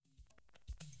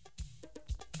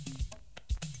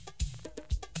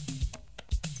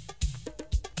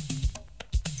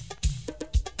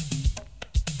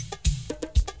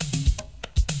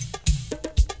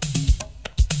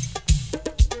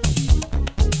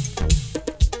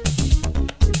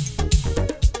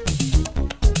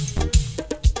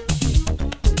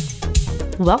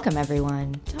Welcome,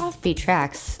 everyone, to Offbeat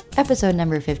Tracks, episode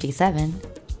number 57.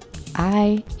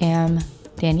 I am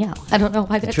Danielle. I don't know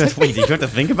why that took Wait, did you have to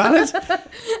think about it?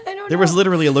 I don't There know. was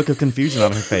literally a look of confusion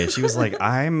on her face. She was like,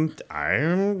 I'm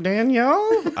Danielle,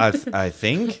 I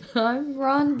think. I'm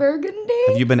Ron Burgundy.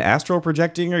 Have you been astral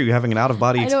projecting? Are you having an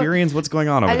out-of-body experience? What's going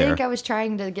on over there? I think I was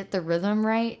trying to get the rhythm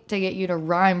right to get you to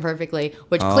rhyme perfectly,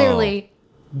 which clearly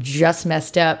just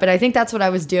messed up. But I think that's what I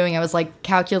was doing. I was like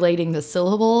calculating the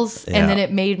syllables, and then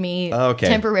it made me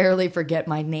temporarily forget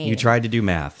my name. You tried to do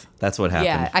math. That's what happened.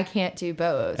 Yeah, I can't do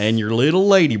both. And your little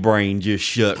lady brain just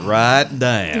shut right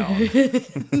down.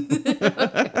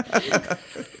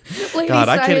 God,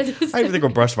 I even think I'll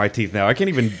brush my teeth now. I can't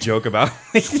even joke about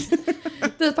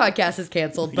it. This podcast is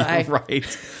canceled. Bye.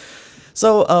 Right.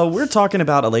 So we're talking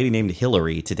about a lady named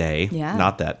Hilary today. Yeah.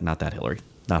 Not that Hilary.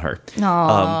 Not her.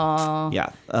 Aww.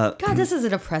 Yeah. God, this is a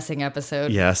depressing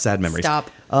episode. Yeah, sad memories. Stop.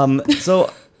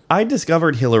 So I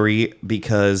discovered Hilary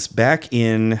because back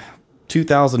in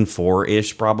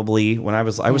 2004-ish, probably, when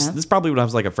this is probably when I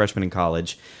was like a freshman in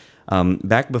college.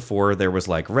 Back before there was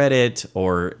like Reddit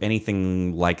or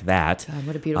anything like that. God,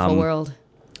 what a beautiful world.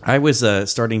 I was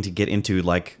starting to get into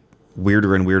like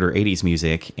weirder and weirder 80s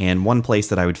music, and one place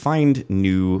that I would find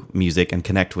new music and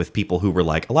connect with people who were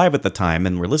like alive at the time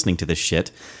and were listening to this shit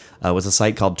was a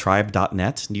site called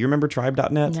tribe.net. Do you remember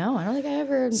tribe.net? No, I don't think I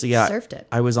ever surfed it.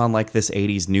 I was on like this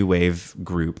 80s new wave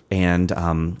group, and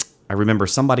I remember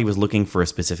somebody was looking for a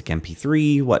specific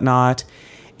MP3, whatnot,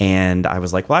 and I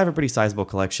was like, well, I have a pretty sizable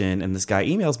collection, and this guy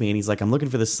emails me, and he's like, I'm looking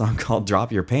for this song called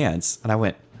Drop Your Pants, and I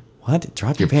went, what?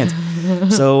 Drop Your Pants?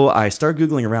 So I start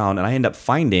Googling around, and I end up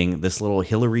finding this little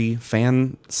Hilary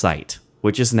fan site,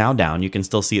 which is now down. You can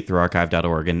still see it through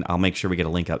archive.org, and I'll make sure we get a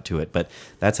link up to it. But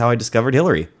that's how I discovered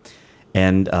Hilary,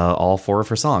 and all 4 of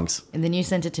her songs. And then you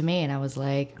sent it to me, and I was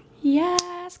like,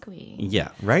 yes, queen. Yeah,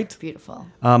 right? Beautiful.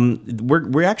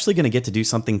 We're actually going to get to do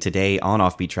something today on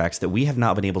Offbeat Tracks that we have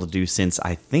not been able to do since,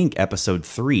 I think, episode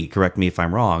 3. Correct me if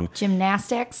I'm wrong.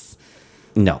 Gymnastics?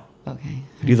 No. Okay.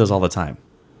 I do those all the time.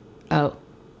 Oh.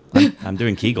 I'm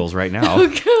doing Kegels right now.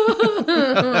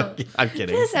 I'm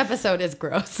kidding. This episode is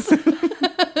gross.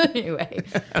 Anyway.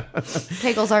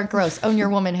 Kegels aren't gross. Own your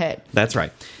womanhood. That's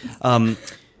right.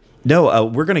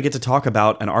 No, we're going to get to talk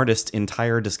about an artist's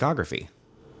entire discography.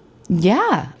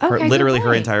 Yeah. Okay. Literally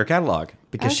her entire catalog,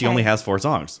 because she only has 4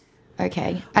 songs.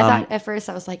 Okay. I thought at first,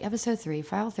 I was like, episode 3,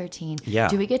 file 13. Yeah.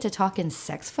 Do we get to talk in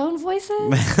sex phone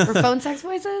voices? Or phone sex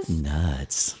voices?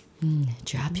 Nuts.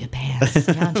 Drop your pants,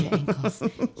 round your ankles.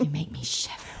 You make me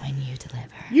shiver when you deliver.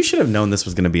 You should have known this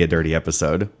was going to be a dirty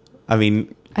episode. I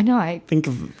mean, I know. I think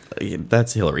of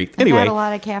that's Hilary. I've Anyway, had a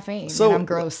lot of caffeine. So and I'm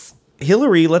gross.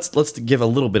 Hilary, let's give a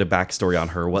little bit of backstory on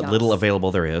her. What little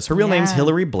available there is. Her real name's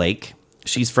Hilary Blake.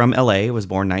 She's from L.A. Was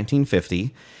born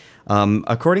 1950.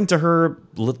 According to her,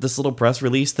 this little press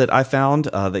release that I found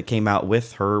that came out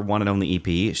with her one and only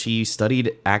EP, she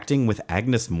studied acting with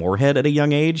Agnes Moorehead at a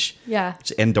young age. Yeah.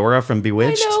 And Dora from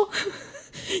Bewitched. I know.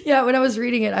 Yeah, when I was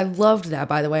reading it, I loved that,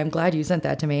 by the way. I'm glad you sent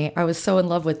that to me. I was so in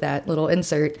love with that little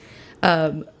insert.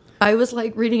 I was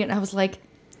like reading it, and I was like,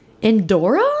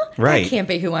 Endora? Right. That can't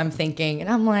be who I'm thinking. And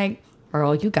I'm like,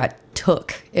 Earl, you got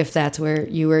took if that's where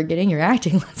you were getting your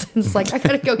acting lessons. Like, I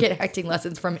gotta go get acting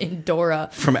lessons from Endora.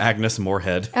 From Agnes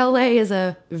Moorehead. LA is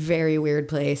a very weird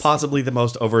place. Possibly the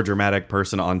most overdramatic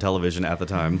person on television at the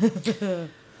time.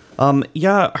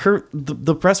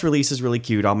 The press release is really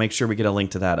cute. I'll make sure we get a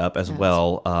link to that up as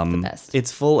well. The best.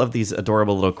 It's full of these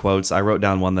adorable little quotes. I wrote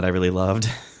down one that I really loved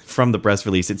from the press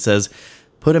release. It says,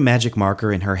 "Put a magic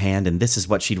marker in her hand, and this is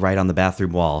what she'd write on the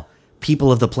bathroom wall.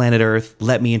 People of the planet Earth,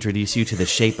 let me introduce you to the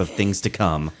shape of things to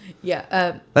come."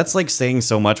 Yeah. That's like saying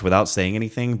so much without saying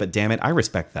anything, but damn it, I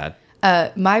respect that.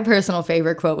 My personal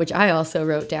favorite quote, which I also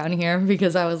wrote down here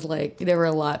because I was like, there were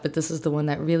a lot, but this is the one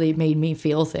that really made me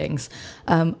feel things.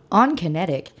 On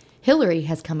Kinetic, Hilary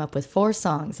has come up with 4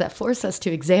 songs that force us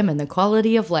to examine the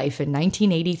quality of life in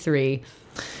 1983.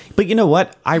 But you know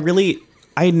what? I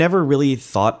never really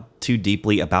thought too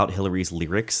deeply about Hilary's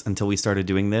lyrics until we started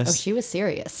doing this. Oh, she was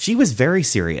serious. She was very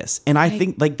serious. And I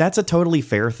think like that's a totally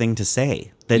fair thing to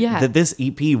say. That this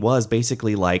EP was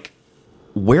basically like,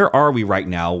 where are we right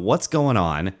now? What's going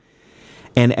on?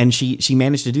 And she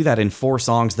managed to do that in 4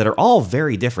 songs that are all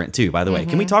very different too, by the way.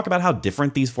 Can we talk about how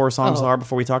different these 4 songs are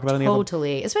before we talk about any of them?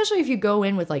 Totally. Especially if you go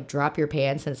in with like Drop Your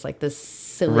Pants and it's like this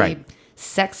silly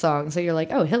sex song. So you're like,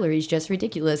 oh, Hilary's just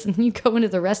ridiculous. And then you go into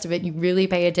the rest of it and you really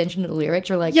pay attention to the lyrics.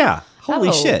 You're like, yeah,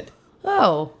 holy shit.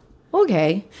 Oh,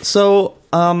 okay. So,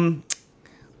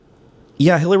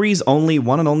 Hilary's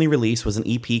one and only release was an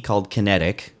EP called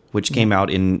Kinetic, which came out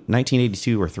in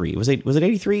 1982 or 3. Was it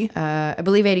 83? I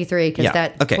believe 83, because Yeah,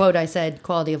 that okay. quote I said,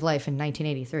 quality of life in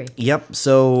 1983. Yep.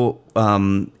 So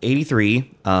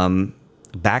 83,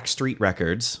 Backstreet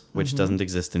Records, which doesn't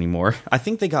exist anymore. I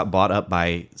think they got bought up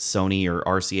by Sony or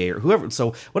RCA or whoever.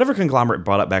 So whatever conglomerate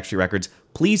bought up Backstreet Records,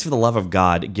 please, for the love of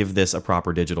God, give this a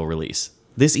proper digital release.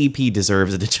 This EP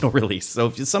deserves a digital release. So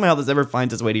if somehow this ever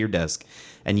finds its way to your desk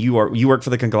and you work for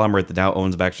the conglomerate that now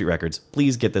owns Backstreet Records,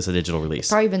 please get this a digital release.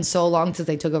 Probably been so long since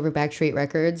they took over Backstreet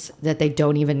Records that they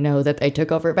don't even know that they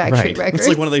took over Backstreet Records. It's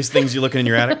like one of those things you look in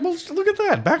your attic. Well, look at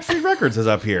that. Backstreet Records is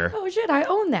up here. Oh shit, I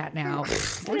own that now.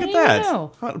 Look at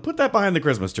that. Put that behind the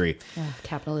Christmas tree.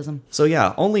 Capitalism. So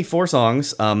yeah, only 4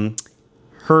 songs.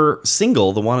 Her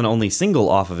single, the one and only single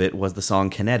off of it, was the song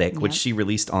Kinetic, which she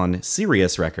released on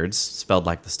Sirius Records, spelled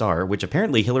like the star, which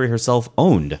apparently Hilary herself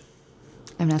owned.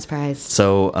 I'm not surprised.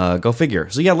 So go figure.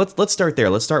 So yeah, let's start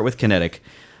there. Let's start with Kinetic.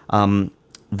 And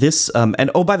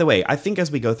oh, by the way, I think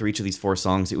as we go through each of these 4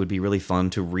 songs, it would be really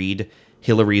fun to read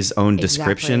Hilary's own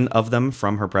description of them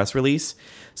from her press release.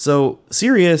 So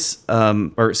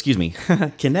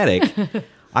Kinetic.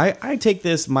 I take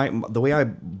this, the way I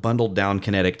bundled down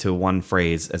Kinetic to one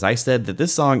phrase, as I said that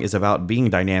this song is about being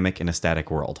dynamic in a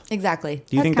static world. Exactly.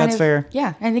 Do you think that's fair?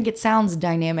 Yeah, I think it sounds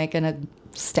dynamic in a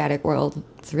static world.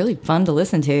 It's really fun to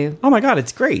listen to. Oh my God,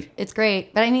 it's great. It's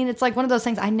great. But I mean, it's like one of those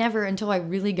things I never, until I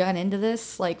really got into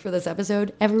this, like for this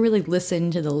episode, ever really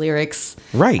listened to the lyrics.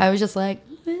 Right. I was just like,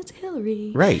 it's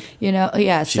Hilary. Right.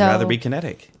 Yeah. She'd rather be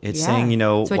kinetic. It's saying,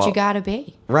 it's what you gotta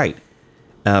be. Right.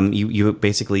 You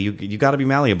basically you got to be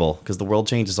malleable because the world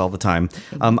changes all the time.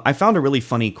 I found a really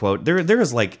funny quote. There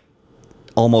is like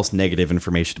almost negative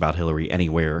information about Hilary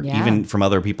anywhere, even from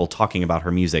other people talking about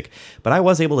her music. But I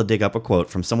was able to dig up a quote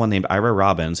from someone named Ira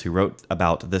Robbins who wrote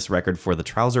about this record for the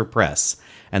Trouser Press,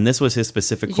 and this was his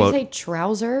specific quote. Did you say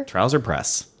trouser? Trouser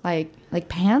Press. Like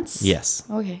pants? Yes.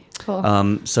 Okay,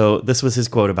 cool. So this was his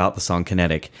quote about the song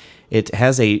Kinetic. It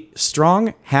has a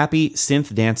strong, happy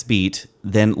synth dance beat,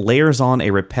 then layers on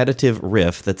a repetitive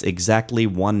riff that's exactly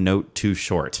one note too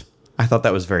short. I thought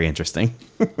that was very interesting.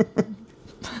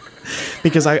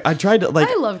 Because I tried to, like...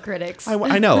 I love critics.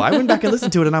 I know. I went back and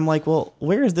listened to it, and I'm like, well,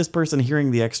 where is this person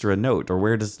hearing the extra note? Or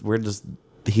where does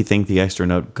he think the extra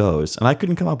note goes? And I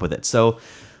couldn't come up with it. So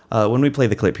when we play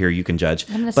the clip here, you can judge.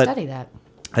 I'm going to study that.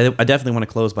 I definitely want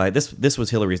to close by this. This was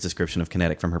Hilary's description of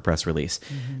Kinetic from her press release.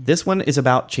 Mm-hmm. This one is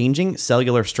about changing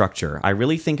cellular structure. I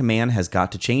really think man has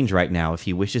got to change right now if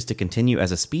he wishes to continue as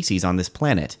a species on this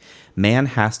planet. Man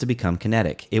has to become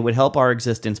kinetic. It would help our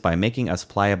existence by making us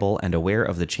pliable and aware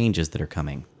of the changes that are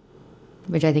coming.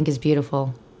 Which I think is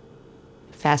beautiful.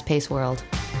 Fast-paced world.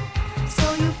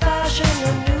 So you fashion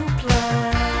a new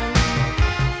plan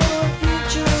for a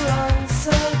future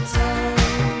uncertain,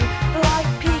 like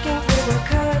peeking through a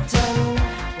curtain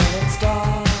when it's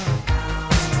dark out.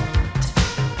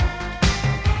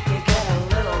 You get a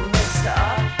little mixed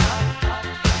up,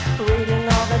 reading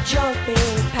all the junk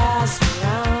being passed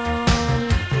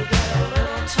around. You get a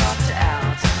little talked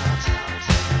out,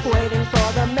 waiting for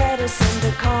the medicine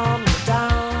to calm you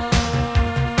down.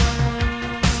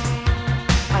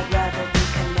 I'd rather be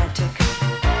kinetic.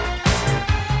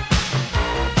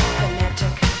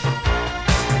 Kinetic.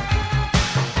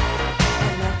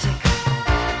 Kinetic.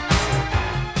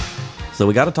 So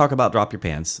we got to talk about Drop Your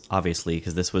Pants, obviously,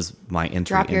 because this was my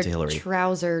entry Drop your into Hilary.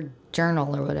 trouser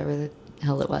journal or whatever the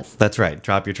hell it was. That's right.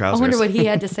 Drop Your Trousers. I wonder what he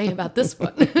had to say about this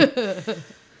one.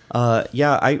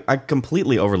 Yeah, I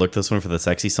completely overlooked this one for the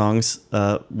sexy songs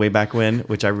way back when,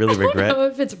 which I really regret. I don't know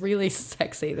if it's really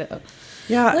sexy, though.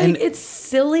 Yeah, Like, and it's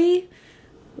silly,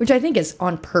 which I think is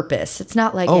on purpose. It's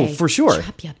not like, Oh, hey, for sure.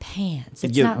 drop your pants.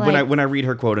 It's yeah, not like... when I read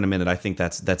her quote in a minute, I think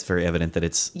that's very evident that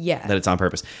it's Yeah. that it's on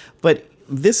purpose. But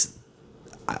this,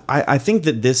 I think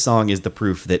that this song is the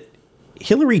proof that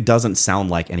Hilary doesn't sound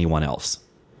like anyone else.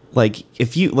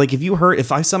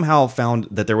 If I somehow found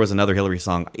that there was another Hilary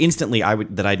song instantly,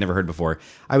 that I'd never heard before,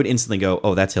 I would instantly go,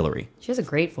 oh, that's Hilary. She has a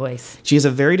great voice. She has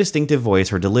a very distinctive voice.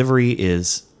 Her delivery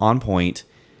is on point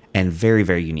and very,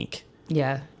 very unique.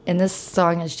 Yeah. And this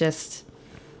song is just...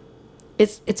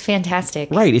 It's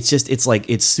fantastic. Right.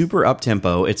 It's super up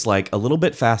tempo. It's like a little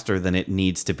bit faster than it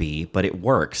needs to be, but it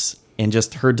works. And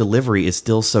just her delivery is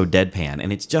still so deadpan,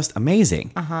 and it's just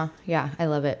amazing. Yeah, I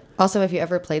love it. Also, if you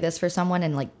ever play this for someone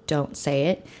and, like, don't say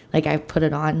it, like, I put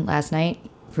it on last night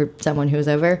for someone who was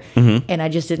over, and I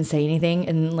just didn't say anything,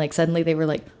 and, like, suddenly they were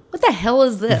like, what the hell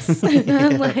is this? And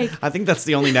I'm like... I think that's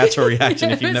the only natural reaction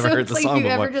if you've never heard the song if you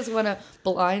before. ever just want to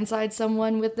blindside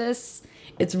someone with this,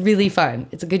 it's really fun.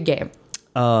 It's a good game.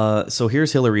 So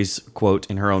here's Hilary's quote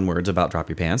in her own words about Drop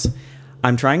Your Pants.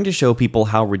 I'm trying to show people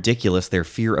how ridiculous their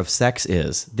fear of sex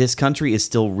is. This country is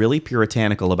still really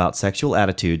puritanical about sexual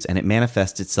attitudes, and it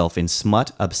manifests itself in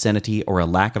smut, obscenity, or a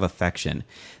lack of affection.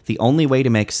 The only way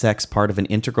to make sex part of an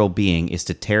integral being is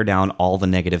to tear down all the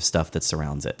negative stuff that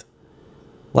surrounds it.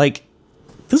 Like,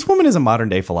 this woman is a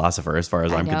modern-day philosopher as far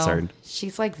as I'm concerned.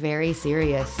 She's like very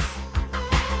serious.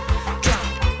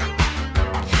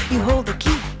 You hold the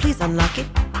key, please unlock it.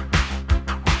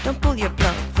 Don't pull your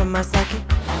plug from my socket.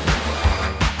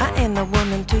 I am the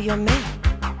woman to your man.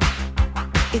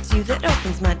 It's you that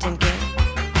opens my tin can.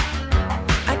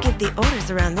 I give the orders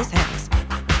around this house.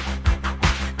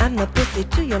 I'm the pussy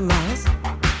to your mouse.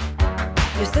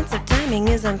 Your sense of timing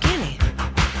is uncanny.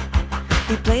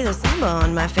 You play the samba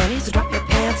on my fanny. So drop your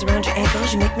pants around your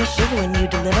ankles. You make me shiver when you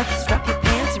deliver. So drop your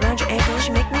pants around your ankles.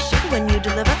 You make me shiver when you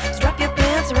deliver. So drop your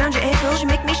pants around your ankles. You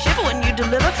make me shiver when you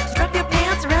deliver. So drop your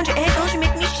pants around your ankles. You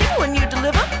make me shiver when you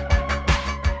deliver.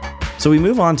 So we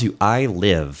move on to I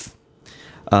Live,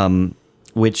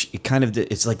 which kind of,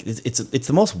 it's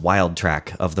the most wild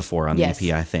track of the four on the EP,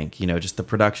 I think. You know, just the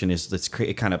production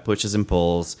it kind of pushes and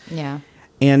pulls. Yeah.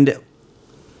 And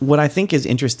what I think is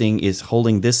interesting is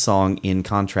holding this song in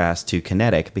contrast to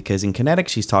Kinetic, because in Kinetic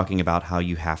she's talking about how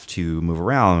you have to move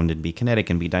around and be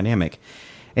kinetic and be dynamic.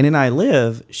 And in I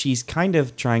Live, she's kind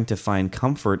of trying to find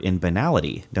comfort in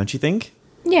banality, don't you think?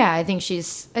 Yeah, I think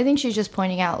she's just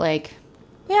pointing out, like,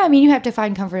 yeah, I mean, you have to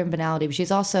find comfort in banality, but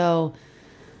she's also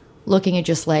looking at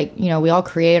just like, you know, we all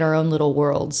create our own little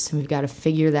worlds, and we've got to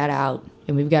figure that out,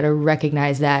 and we've got to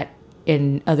recognize that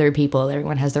in other people.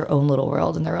 Everyone has their own little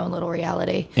world and their own little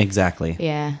reality. Exactly.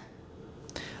 Yeah.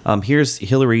 Here's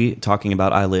Hilary talking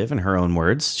about I Live in her own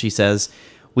words. She says,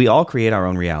 "We all create our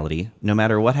own reality. No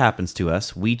matter what happens to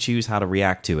us, we choose how to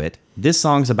react to it. This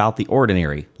song's about the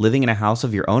ordinary, living in a house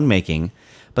of your own making,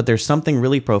 but there's something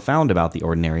really profound about the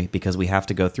ordinary because we have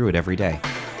to go through it every day."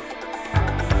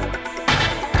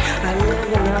 I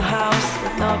live in a house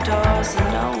with no doors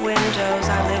and no windows.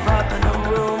 I live up in a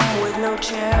room with no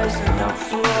chairs and no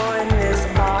floor in this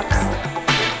box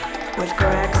with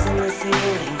cracks in the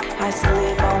ceiling. I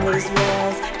sleep on these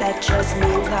walls. That just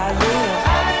means I live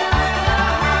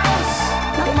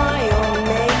of my own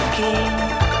making.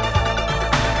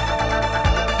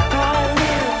 I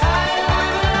live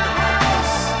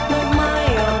of my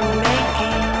own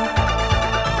making.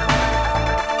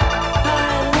 I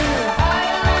live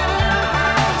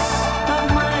of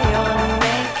my own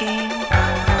making.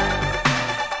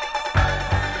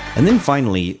 And then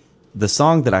finally, the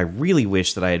song that I really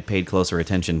wish that I had paid closer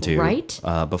attention to Right?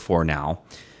 Before now,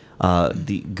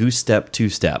 the Goose Step, Two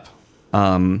Step.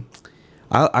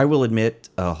 I will admit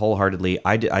wholeheartedly,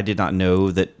 I did not know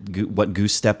that what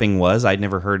goose stepping was. I'd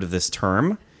never heard of this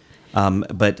term.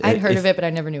 But I'd heard of it, but I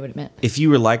never knew what it meant. If you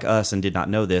were like us and did not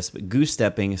know this, but goose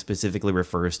stepping specifically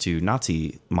refers to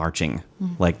Nazi marching,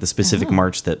 like the specific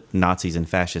march that Nazis and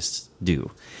fascists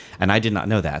do. And I did not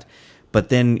know that. But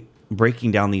then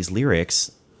breaking down these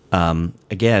lyrics,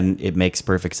 again, it makes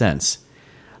perfect sense.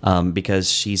 Because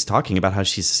she's talking about how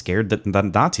she's scared that the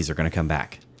Nazis are going to come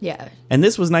back. Yeah. And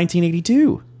this was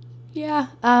 1982. Yeah.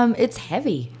 It's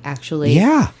heavy, actually.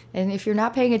 Yeah. And if you're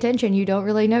not paying attention, you don't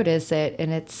really notice it.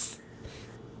 And it's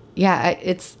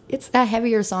a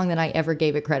heavier song than I ever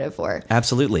gave it credit for.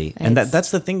 Absolutely. And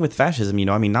that's the thing with fascism, you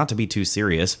know, I mean, not to be too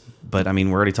serious, but I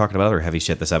mean, we're already talking about other heavy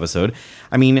shit this episode.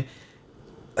 I mean,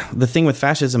 the thing with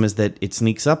fascism is that it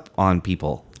sneaks up on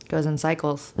people. It goes in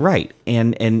cycles. Right.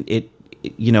 And it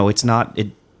you know, it's not,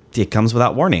 it comes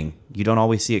without warning. You don't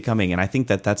always see it coming. And I think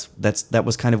that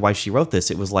was kind of why she wrote this.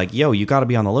 It was like, yo, you got to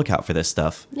be on the lookout for this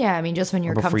stuff. Yeah, I mean, just when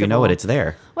you're Before comfortable. you know it, it's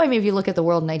there. Well, I mean, if you look at the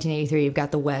world in 1983, you've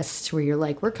got the West where you're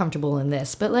like, we're comfortable in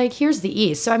this. But, like, here's the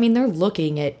East. So, I mean, they're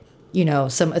looking at, you know,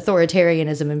 some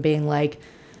authoritarianism and being like,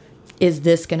 is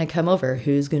this going to come over?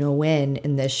 Who's going to win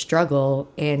in this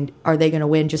struggle? And are they going to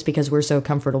win just because we're so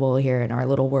comfortable here in our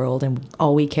little world and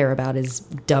all we care about is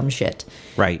dumb shit?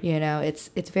 Right. You know, it's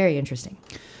very interesting.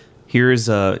 Here's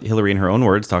Hilary in her own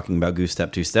words talking about Goose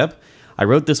Step, Two Step. "I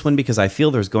wrote this one because I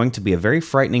feel there's going to be a very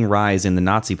frightening rise in the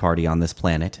Nazi party on this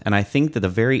planet, and I think that the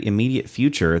very immediate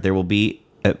future there will be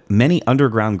many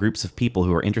underground groups of people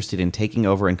who are interested in taking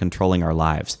over and controlling our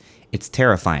lives. It's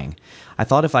terrifying. I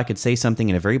thought if I could say something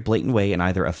in a very blatant way and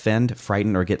either offend,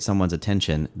 frighten, or get someone's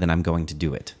attention, then I'm going to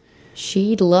do it."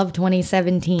 She'd love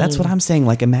 2017. That's what I'm saying.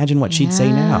 Like, imagine what she'd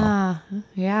say now.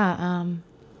 Yeah.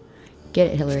 Get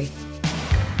it, Hilary.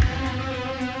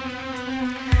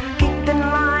 Keep in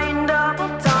line, double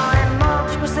time,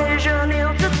 much precision,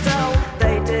 ill to toe.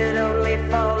 They did only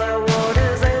follow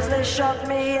orders as they shot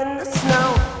me in the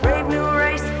snow. Brave new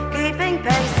race, keeping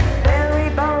pace, bury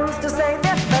bones to save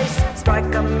their face.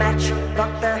 Strike a match match,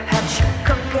 lock the hatch,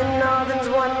 cooking ovens,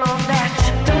 one more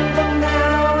batch. Don't look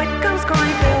now, it comes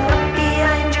creeping up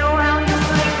behind you while you're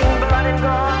sleeping. Blood and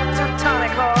gore to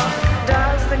tonic whore.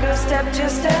 Does the goose step to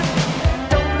step?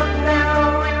 Don't look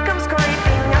now, it comes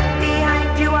creeping up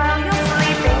behind you while you're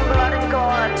sleeping. Blood and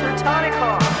gore to tonic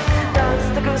whore.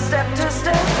 Does the goose step to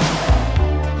step?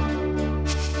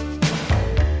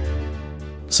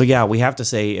 So yeah, we have to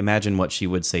say, imagine what she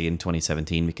would say in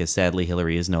 2017, because sadly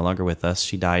Hilary is no longer with us.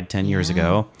 She died 10 years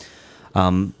ago.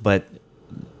 But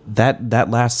that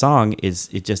last song is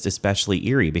just especially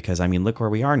eerie because, I mean, look where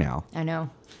we are now. I know.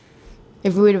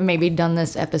 If we would have maybe done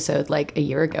this episode like a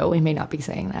year ago, we may not be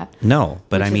saying that. No,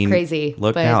 but Which I mean, is crazy,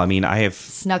 look but now. I mean, I have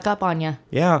snuck up on you.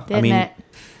 Yeah, Didn't I mean, it?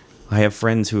 I have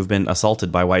friends who have been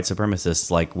assaulted by white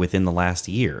supremacists like within the last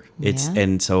year.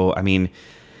 And so, I mean,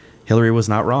 Hilary was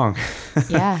not wrong.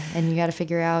 Yeah, and you got to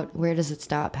figure out, where does it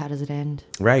stop? How does it end?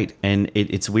 Right, and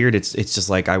it's weird. It's just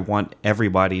like I want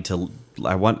everybody to.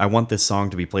 I want this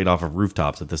song to be played off of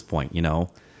rooftops at this point. You know,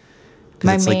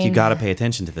 because it's like you got to pay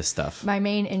attention to this stuff. My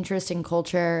main interest in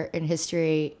culture and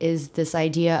history is this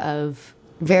idea of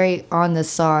very on this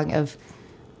song of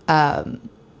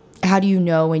how do you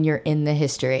know when you're in the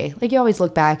history? Like, you always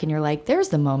look back and you're like, there's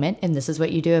the moment and this is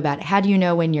what you do about it. How do you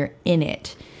know when you're in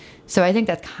it? So I think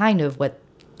that's kind of what,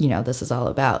 you know, this is all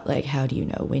about. Like, how do you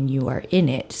know when you are in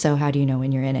it? So how do you know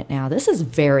when you're in it now? This is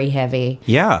very heavy.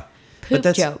 Yeah. Poop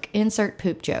joke. Insert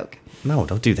poop joke. No,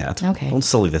 don't do that. Okay. Don't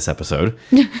sully this episode.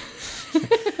 I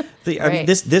mean,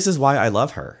 this is why I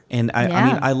love her. And I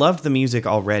mean, I loved the music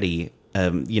already,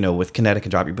 you know, with Kinetic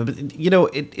and Drop You. But you know,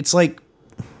 it's like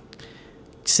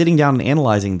sitting down and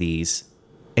analyzing these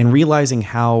and realizing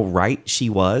how right she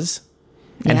was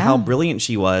and how brilliant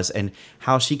she was and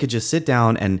how she could just sit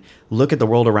down and look at the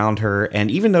world around her. And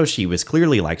even though she was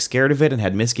clearly like scared of it and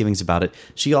had misgivings about it,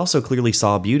 she also clearly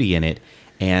saw beauty in it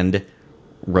and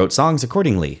wrote songs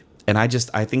accordingly. And I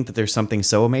think that there's something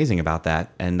so amazing about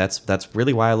that. And that's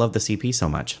really why I love the CP so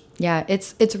much. Yeah,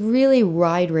 it's really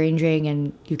wide ranging,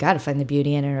 and you got to find the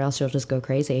beauty in it or else you'll just go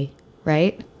crazy,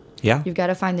 right? Yeah. You've got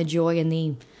to find the joy in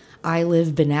the I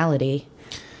live banality,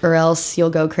 or else you'll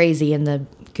go crazy in the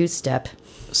goose step.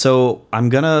 So I'm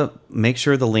going to make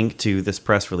sure the link to this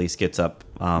press release gets up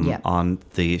on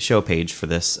the show page for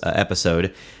this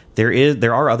episode.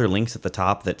 There are other links at the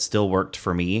top that still worked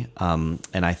for me, and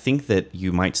I think that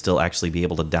you might still actually be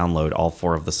able to download all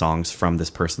 4 of the songs from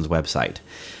this person's website.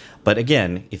 But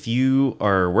again, if you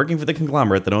are working for the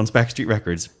conglomerate that owns Backstreet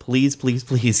Records, please, please,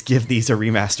 please give these a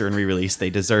remaster and re-release. They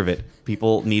deserve it.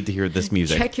 People need to hear this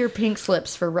music. Check your pink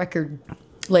slips for record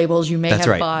labels you may have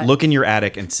bought. Bought. Look in your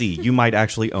attic and see. You might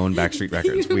actually own Backstreet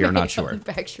Records. We are not sure.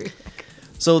 Backstreet Records.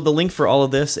 So the link for all of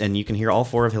this, and you can hear all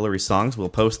 4 of Hilary's songs, we'll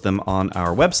post them on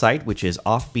our website, which is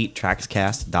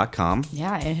offbeattrackscast.com.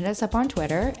 Yeah, and hit us up on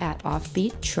Twitter at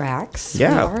offbeattracks.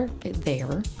 Yeah. We are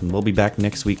there. And we'll be back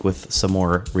next week with some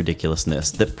more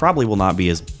ridiculousness that probably will not be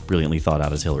as brilliantly thought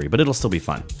out as Hilary, but it'll still be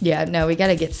fun. Yeah, no, we got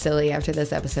to get silly after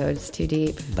this episode. It's too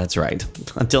deep. That's right.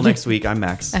 Until next week, I'm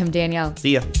Max. I'm Danielle.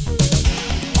 See ya.